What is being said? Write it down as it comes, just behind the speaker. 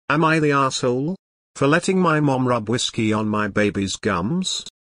Am I the asshole? For letting my mom rub whiskey on my baby's gums?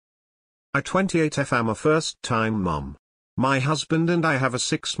 I 28F am a first-time mom. My husband and I have a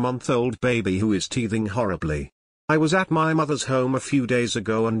 6-month-old baby who is teething horribly. I was at my mother's home a few days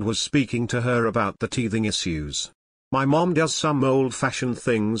ago and was speaking to her about the teething issues. My mom does some old-fashioned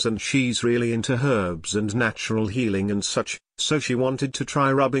things and she's really into herbs and natural healing and such, so she wanted to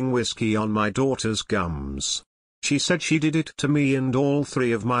try rubbing whiskey on my daughter's gums. She said she did it to me and all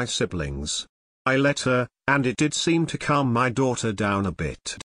 3 of my siblings. I let her, and it did seem to calm my daughter down a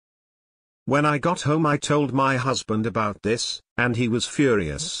bit. When I got home I told my husband about this, and he was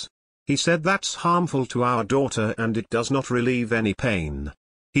furious. He said that's harmful to our daughter and it does not relieve any pain.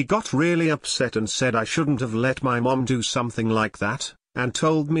 He got really upset and said I shouldn't have let my mom do something like that, and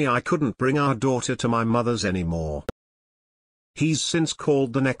told me I couldn't bring our daughter to my mother's anymore. He's since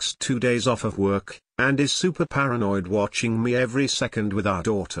called the next 2 days off of work, and is super paranoid watching me every second with our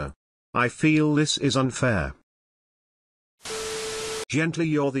daughter. I feel this is unfair. Gently,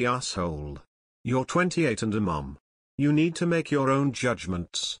 you're the asshole. You're 28 and a mom. You need to make your own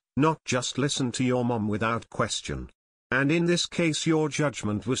judgments, not just listen to your mom without question. And in this case your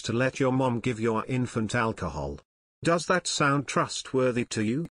judgment was to let your mom give your infant alcohol. Does that sound trustworthy to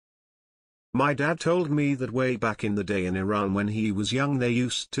you? My dad told me that way back in the day in Iran when he was young they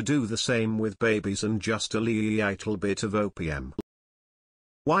used to do the same with babies and just a little bit of opium.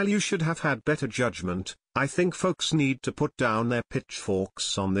 While you should have had better judgment, I think folks need to put down their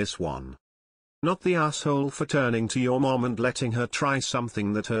pitchforks on this one. Not the asshole for turning to your mom and letting her try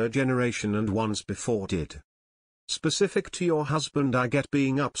something that her generation and ones before did. Specific to your husband, I get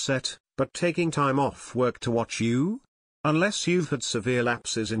being upset, but taking time off work to watch you? Unless you've had severe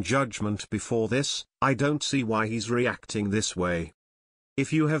lapses in judgment before this, I don't see why he's reacting this way.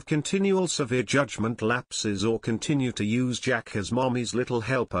 If you have continual severe judgment lapses or continue to use Jack as mommy's little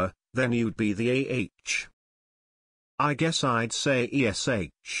helper, then you'd be the AH. I guess I'd say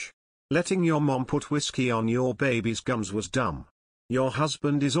ESH. Letting your mom put whiskey on your baby's gums was dumb. Your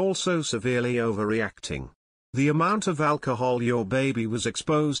husband is also severely overreacting. The amount of alcohol your baby was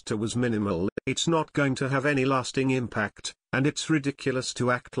exposed to was minimal, it's not going to have any lasting impact, and it's ridiculous to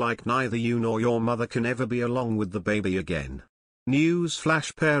act like neither you nor your mother can ever be along with the baby again.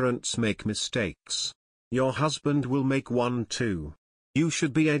 Newsflash: parents make mistakes. Your husband will make one too. You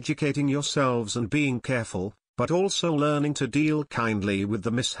should be educating yourselves and being careful, but also learning to deal kindly with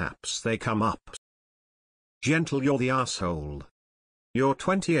the mishaps they come up. Gentle, you're the asshole. You're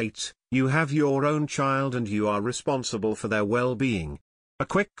 28, you have your own child and you are responsible for their well-being. A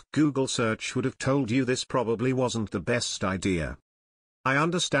quick Google search would have told you this probably wasn't the best idea. I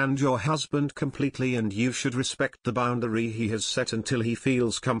understand your husband completely and you should respect the boundary he has set until he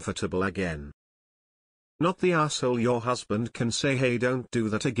feels comfortable again. Not the asshole. Your husband can say, hey, don't do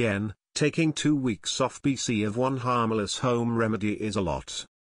that again. Taking 2 weeks off BC of one harmless home remedy is a lot.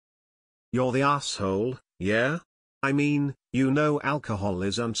 You're the asshole, yeah? I mean, you know alcohol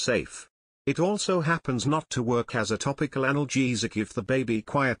is unsafe. It also happens not to work as a topical analgesic if the baby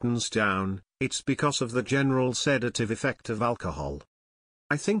quietens down, it's because of the general sedative effect of alcohol.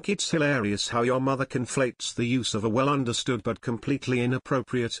 I think it's hilarious how your mother conflates the use of a well-understood but completely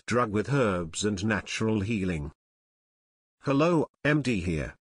inappropriate drug with herbs and natural healing. Hello, MD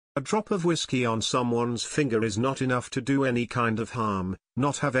here. A drop of whiskey on someone's finger is not enough to do any kind of harm,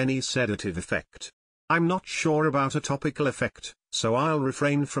 not have any sedative effect. I'm not sure about a topical effect, so I'll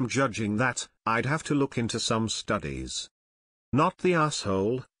refrain from judging that. I'd have to look into some studies. Not the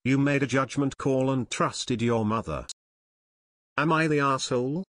asshole, you made a judgment call and trusted your mother. Am I the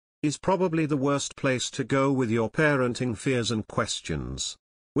asshole? Is probably the worst place to go with your parenting fears and questions.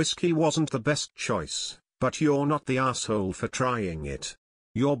 Whiskey wasn't the best choice, but you're not the asshole for trying it.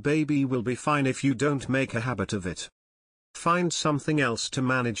 Your baby will be fine if you don't make a habit of it. Find something else to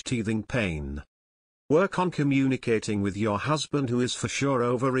manage teething pain. Work on communicating with your husband, who is for sure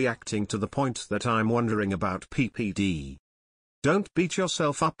overreacting to the point that I'm wondering about PPD. Don't beat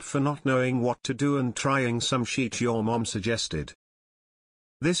yourself up for not knowing what to do and trying some shit your mom suggested.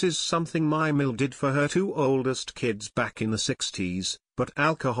 This is something my Mill did for her 2 oldest kids back in the 60s, but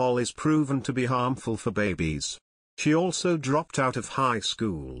alcohol is proven to be harmful for babies. She also dropped out of high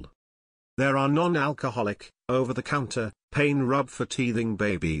school. There are non-alcoholic, over-the-counter, pain rub for teething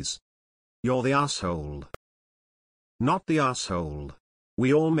babies. You're the asshole. Not the asshole.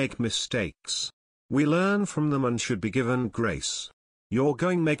 We all make mistakes. We learn from them and should be given grace. You're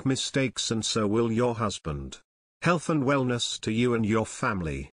going to make mistakes and so will your husband. Health and wellness to you and your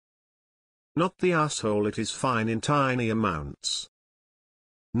family. Not the asshole. It is fine in tiny amounts.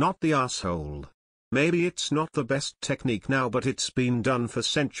 Not the asshole. Maybe it's not the best technique now, but it's been done for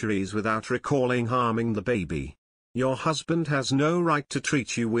centuries without recalling harming the baby. Your husband has no right to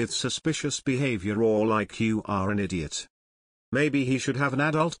treat you with suspicious behavior or like you are an idiot. Maybe he should have an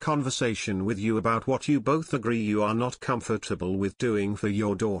adult conversation with you about what you both agree you are not comfortable with doing for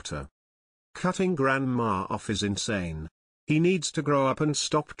your daughter. Cutting grandma off is insane. He needs to grow up and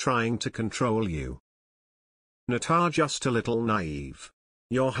stop trying to control you. Not just a little naive.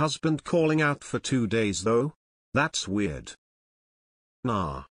 Your husband calling out for 2 days though? That's weird.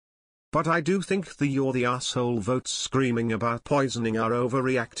 Nah. But I do think the "you're the asshole" votes screaming about poisoning are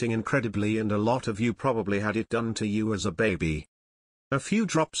overreacting incredibly, and a lot of you probably had it done to you as a baby. A few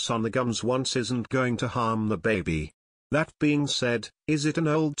drops on the gums once isn't going to harm the baby. That being said, is it an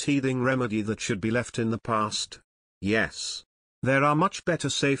old teething remedy that should be left in the past? Yes. There are much better,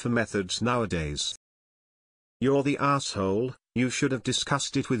 safer methods nowadays. You're the asshole. You should have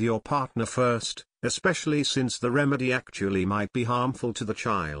discussed it with your partner first, especially since the remedy actually might be harmful to the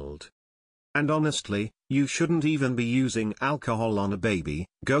child. And honestly, you shouldn't even be using alcohol on a baby.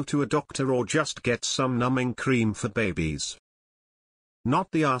 Go to a doctor or just get some numbing cream for babies.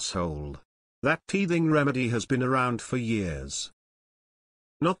 Not the asshole. That teething remedy has been around for years.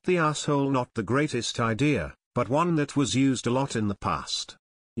 Not the asshole, not the greatest idea, but one that was used a lot in the past.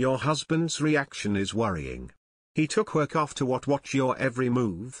 Your husband's reaction is worrying. He took work off to watch your every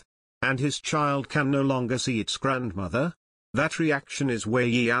move, and his child can no longer see its grandmother. That reaction is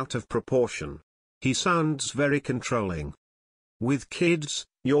way out of proportion. He sounds very controlling. With kids,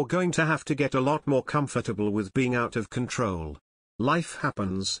 you're going to have to get a lot more comfortable with being out of control. Life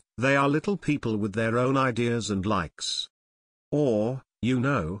happens, they are little people with their own ideas and likes. Or,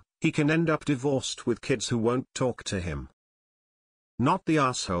 he can end up divorced with kids who won't talk to him. Not the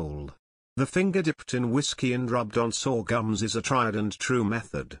asshole. The finger dipped in whiskey and rubbed on sore gums is a tried and true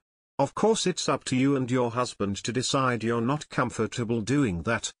method. Of course it's up to you and your husband to decide you're not comfortable doing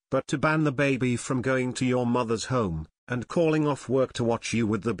that, but to ban the baby from going to your mother's home, and calling off work to watch you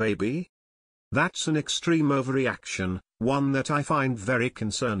with the baby? That's an extreme overreaction, one that I find very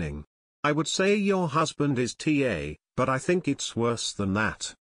concerning. I would say your husband is TA, but I think it's worse than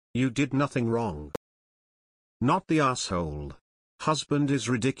that. You did nothing wrong. Not the asshole. Husband is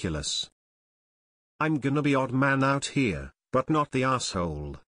ridiculous. I'm gonna be odd man out here, but not the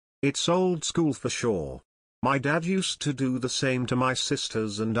asshole. It's old school for sure. My dad used to do the same to my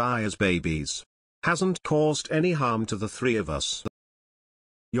sisters and I as babies. Hasn't caused any harm to the three of us.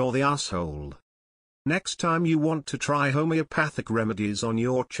 You're the asshole. Next time you want to try homeopathic remedies on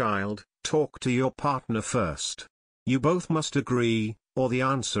your child, talk to your partner first. You both must agree, or the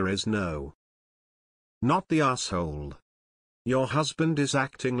answer is no. Not the asshole. Your husband is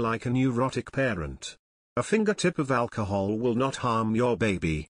acting like a neurotic parent. A fingertip of alcohol will not harm your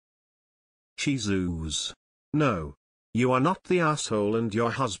baby. Jesus. No. You are not the asshole and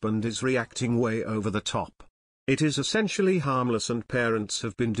your husband is reacting way over the top. It is essentially harmless and parents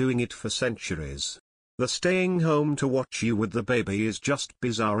have been doing it for centuries. The staying home to watch you with the baby is just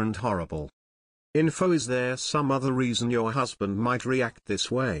bizarre and horrible. Is there some other reason your husband might react this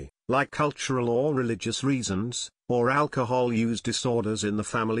way, like cultural or religious reasons, or alcohol use disorders in the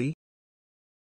family?